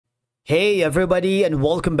Hey everybody, and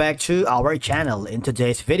welcome back to our channel. In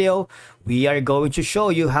today's video, we are going to show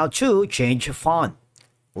you how to change font.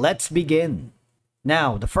 Let's begin.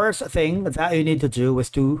 Now, the first thing that you need to do is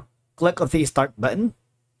to click on the start button.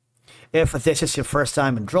 If this is your first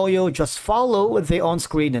time in Droyo, just follow the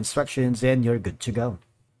on-screen instructions and you're good to go.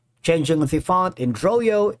 Changing the font in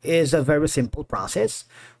Droyo is a very simple process,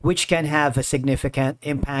 which can have a significant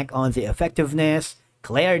impact on the effectiveness,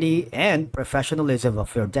 clarity, and professionalism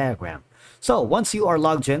of your diagram. So once you are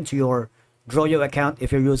logged into your Droyo account,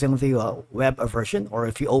 if you're using the web version, or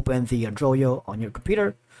if you open the Droyo on your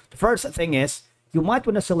computer, the first thing is you might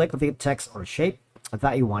want to select the text or shape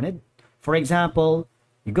that you wanted. For example,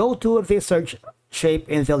 you go to the search shape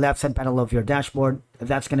in the left side panel of your dashboard.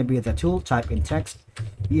 That's going to be the tool. Type in text.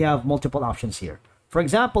 You have multiple options here. For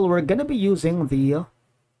example, we're going to be using the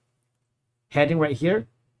heading right here.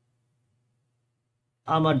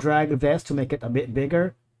 I'm gonna drag this to make it a bit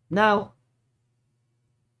bigger. Now,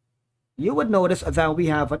 you would notice that we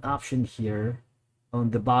have an option here on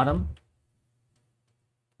the bottom.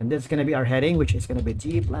 And this is going to be our heading, which is going to be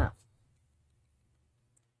deep left.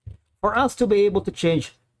 For us to be able to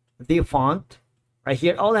change the font, right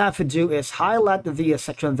here, all I have to do is highlight the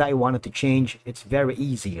section that you wanted to change. It's very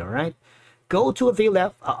easy, all right? Go to the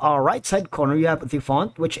left, right side corner, you have the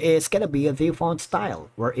font, which is going to be the font style,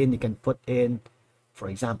 wherein you can put in, for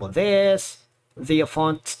example, this. The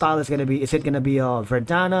font style is going to be,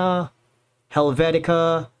 Verdana,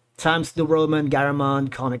 Helvetica, Times New Roman, Garamond,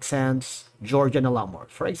 Comic Sans, Georgia, and a lot more.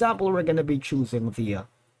 For example, we're going to be choosing the,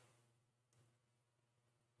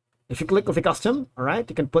 if you click on the custom, all right,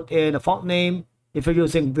 you can put in a font name. If you're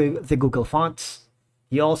using the Google Fonts,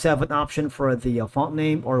 you also have an option for the font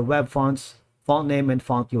name or web fonts, font name, and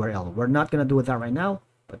font URL. We're not going to do that right now,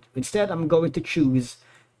 but instead I'm going to choose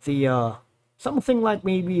the something like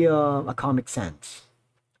maybe a Comic Sans.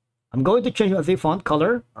 I'm going to change the font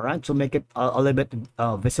color, all right, to make it a little bit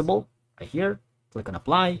visible right here. Click on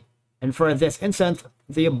apply. And for this instance,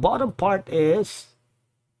 the bottom part is,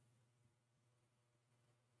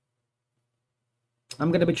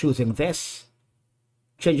 I'm going to be choosing this.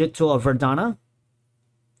 Change it to a Verdana.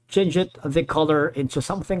 Change it, the color, into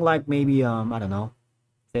something like maybe, I don't know,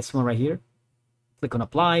 this one right here. Click on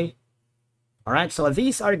apply. All right, so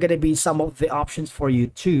these are going to be some of the options for you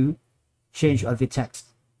to change the text.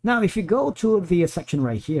 Now, if you go to the section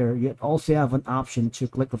right here, you also have an option to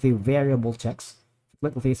click the variable text.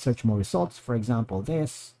 Click the search more results. For example,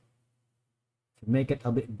 this. To make it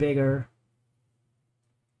a bit bigger.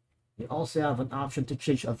 You also have an option to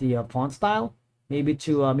change the font style. Maybe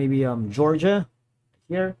to Georgia.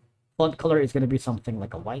 Here, font color is going to be something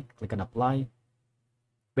like a white. Click on apply.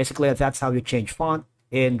 Basically, that's how you change font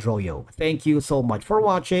in Droyo. Thank you so much for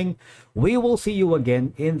watching. We will see you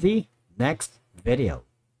again in the next video.